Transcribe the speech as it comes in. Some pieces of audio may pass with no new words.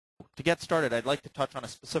To get started, I'd like to touch on a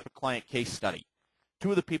specific client case study. Two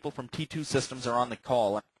of the people from T2 Systems are on the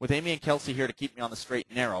call. With Amy and Kelsey here to keep me on the straight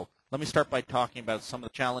and narrow, let me start by talking about some of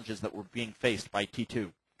the challenges that were being faced by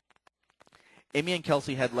T2. Amy and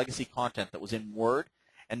Kelsey had legacy content that was in Word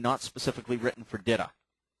and not specifically written for DITA.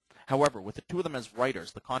 However, with the two of them as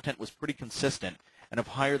writers, the content was pretty consistent and of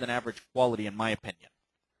higher than average quality in my opinion.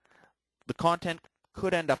 The content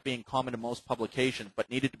could end up being common to most publications, but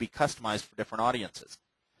needed to be customized for different audiences.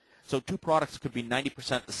 So two products could be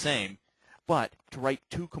 90% the same, but to write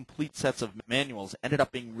two complete sets of manuals ended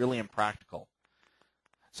up being really impractical.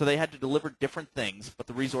 So they had to deliver different things, but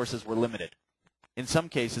the resources were limited. In some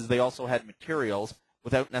cases, they also had materials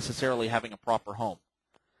without necessarily having a proper home.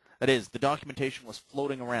 That is, the documentation was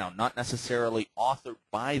floating around, not necessarily authored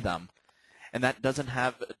by them, and that doesn't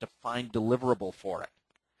have a defined deliverable for it.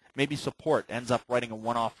 Maybe support ends up writing a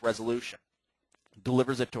one-off resolution,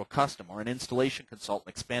 delivers it to a custom or an installation consultant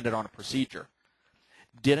expanded on a procedure.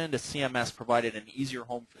 DITA and a CMS provided an easier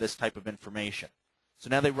home for this type of information. So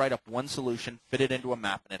now they write up one solution, fit it into a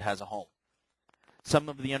map, and it has a home. Some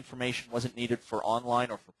of the information wasn't needed for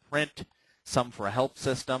online or for print, some for a help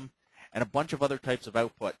system, and a bunch of other types of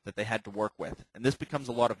output that they had to work with. And this becomes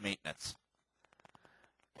a lot of maintenance.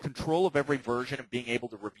 Control of every version and being able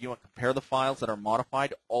to review and compare the files that are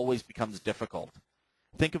modified always becomes difficult.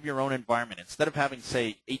 Think of your own environment. Instead of having,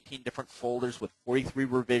 say, 18 different folders with 43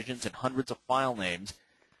 revisions and hundreds of file names,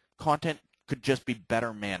 content could just be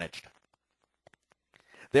better managed.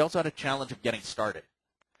 They also had a challenge of getting started.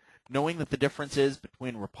 Knowing that the differences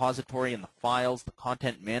between repository and the files, the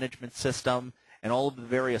content management system, and all of the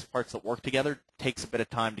various parts that work together takes a bit of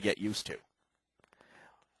time to get used to.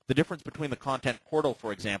 The difference between the content portal,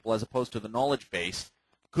 for example, as opposed to the knowledge base,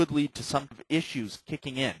 could lead to some issues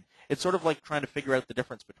kicking in. It's sort of like trying to figure out the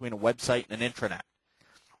difference between a website and an intranet,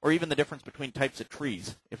 or even the difference between types of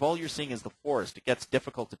trees. If all you're seeing is the forest, it gets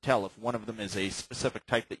difficult to tell if one of them is a specific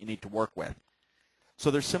type that you need to work with. So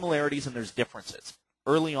there's similarities and there's differences.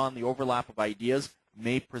 Early on, the overlap of ideas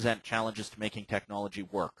may present challenges to making technology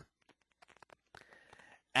work.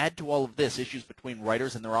 Add to all of this issues between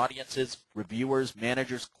writers and their audiences, reviewers,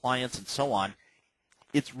 managers, clients, and so on.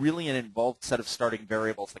 It's really an involved set of starting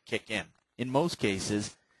variables that kick in. In most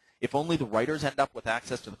cases, if only the writers end up with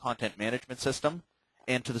access to the content management system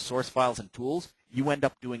and to the source files and tools, you end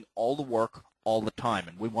up doing all the work all the time,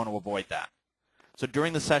 and we want to avoid that. So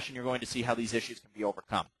during the session, you're going to see how these issues can be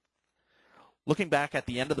overcome. Looking back at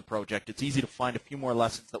the end of the project, it's easy to find a few more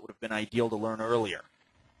lessons that would have been ideal to learn earlier.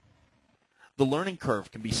 The learning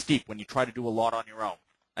curve can be steep when you try to do a lot on your own.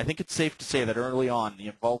 I think it's safe to say that early on, the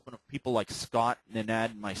involvement of people like Scott,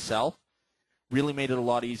 Ninad, and myself really made it a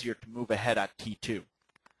lot easier to move ahead at T2.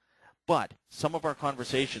 But some of our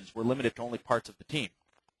conversations were limited to only parts of the team.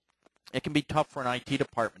 It can be tough for an IT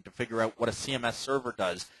department to figure out what a CMS server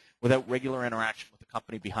does without regular interaction with the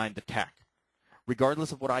company behind the tech.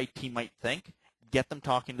 Regardless of what IT might think, get them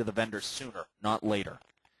talking to the vendors sooner, not later.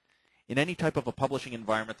 In any type of a publishing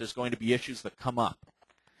environment, there's going to be issues that come up.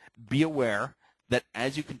 Be aware that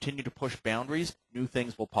as you continue to push boundaries, new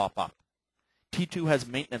things will pop up. T2 has a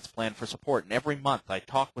maintenance plan for support, and every month I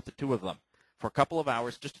talk with the two of them for a couple of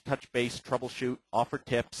hours just to touch base, troubleshoot, offer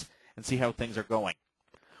tips, and see how things are going.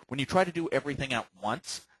 When you try to do everything at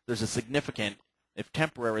once, there's a significant, if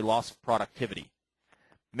temporary, loss of productivity.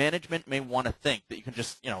 Management may want to think that you can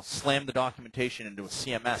just, slam the documentation into a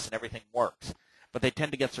CMS and everything works, but they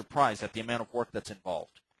tend to get surprised at the amount of work that's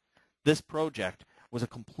involved. This project was a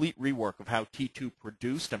complete rework of how T2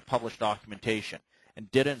 produced and published documentation,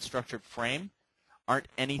 and DITA and Structured Frame aren't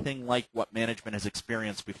anything like what management has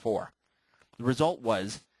experienced before. The result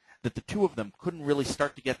was that the two of them couldn't really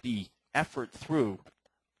start to get the effort through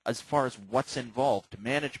as far as what's involved to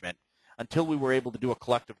management until we were able to do a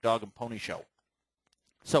collective dog and pony show.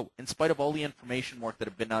 So, in spite of all the information work that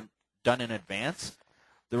had been done in advance,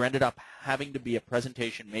 there ended up having to be a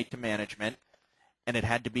presentation made to management, and it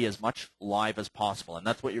had to be as much live as possible. And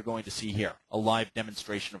that's what you're going to see here, a live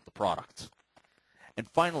demonstration of the products. And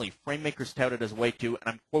finally, FrameMaker's touted as a way to, and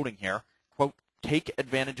I'm quoting here, quote, take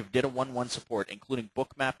advantage of DITA 1.1 support, including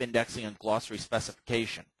bookmap indexing and glossary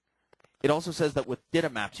specification. It also says that with DITA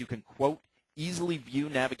maps, you can, quote, easily view,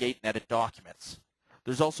 navigate, and edit documents.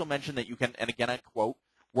 There's also mention that you can, and again I quote,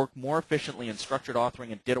 work more efficiently in structured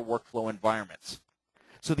authoring and DITA workflow environments.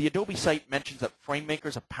 So the Adobe site mentions that FrameMaker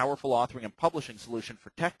is a powerful authoring and publishing solution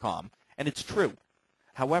for TechCom, and it's true.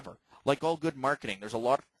 However, like all good marketing, there's a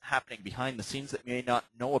lot happening behind the scenes that you may not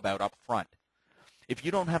know about up front. If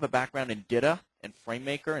you don't have a background in DITA and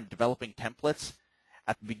FrameMaker and developing templates,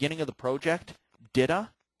 at the beginning of the project, DITA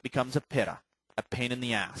becomes a PITA, a pain in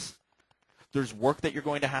the ass. There's work that you're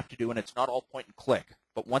going to have to do, and it's not all point and click,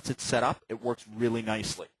 but once it's set up, it works really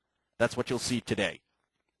nicely. That's what you'll see today.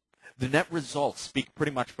 The net results speak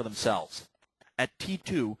pretty much for themselves. At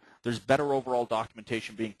T2, there's better overall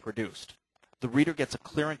documentation being produced. The reader gets a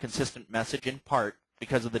clear and consistent message in part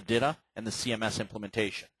because of the DITA and the CMS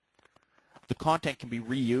implementation. The content can be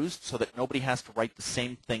reused so that nobody has to write the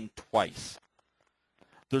same thing twice.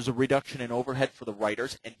 There's a reduction in overhead for the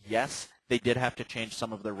writers, and yes, they did have to change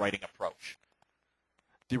some of their writing approach.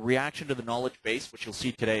 The reaction to the knowledge base, which you'll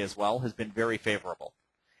see today as well, has been very favorable.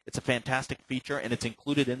 It's a fantastic feature, and it's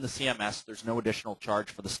included in the CMS. There's no additional charge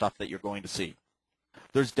for the stuff that you're going to see.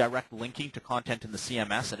 There's direct linking to content in the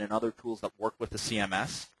CMS and in other tools that work with the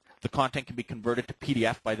CMS. The content can be converted to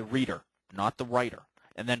PDF by the reader, not the writer,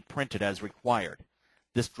 and then printed as required.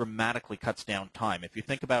 This dramatically cuts down time. If you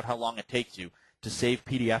think about how long it takes you to save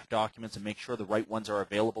PDF documents and make sure the right ones are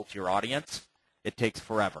available to your audience, it takes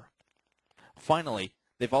forever. Finally,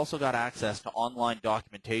 they've also got access to online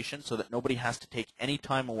documentation so that nobody has to take any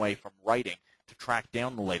time away from writing to track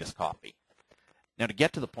down the latest copy. Now, to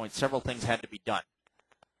get to the point, several things had to be done.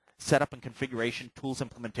 Setup and configuration, tools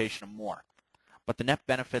implementation, and more. But the net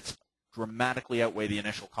benefits dramatically outweigh the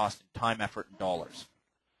initial cost in time, effort, and dollars.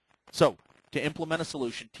 So, to implement a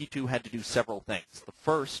solution, T2 had to do several things. The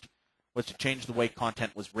first was to change the way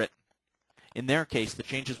content was written. In their case, the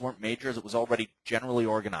changes weren't major as it was already generally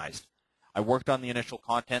organized. I worked on the initial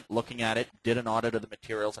content, looking at it, did an audit of the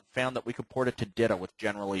materials, and found that we could port it to DITA with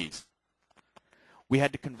general ease. We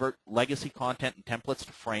had to convert legacy content and templates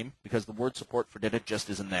to Frame because the word support for DITA just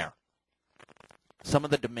isn't there. Some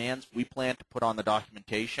of the demands we planned to put on the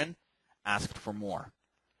documentation asked for more.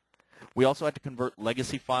 We also had to convert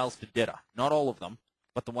legacy files to DITA, not all of them,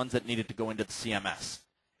 but the ones that needed to go into the CMS.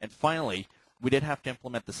 And finally, we did have to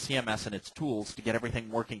implement the CMS and its tools to get everything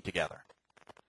working together.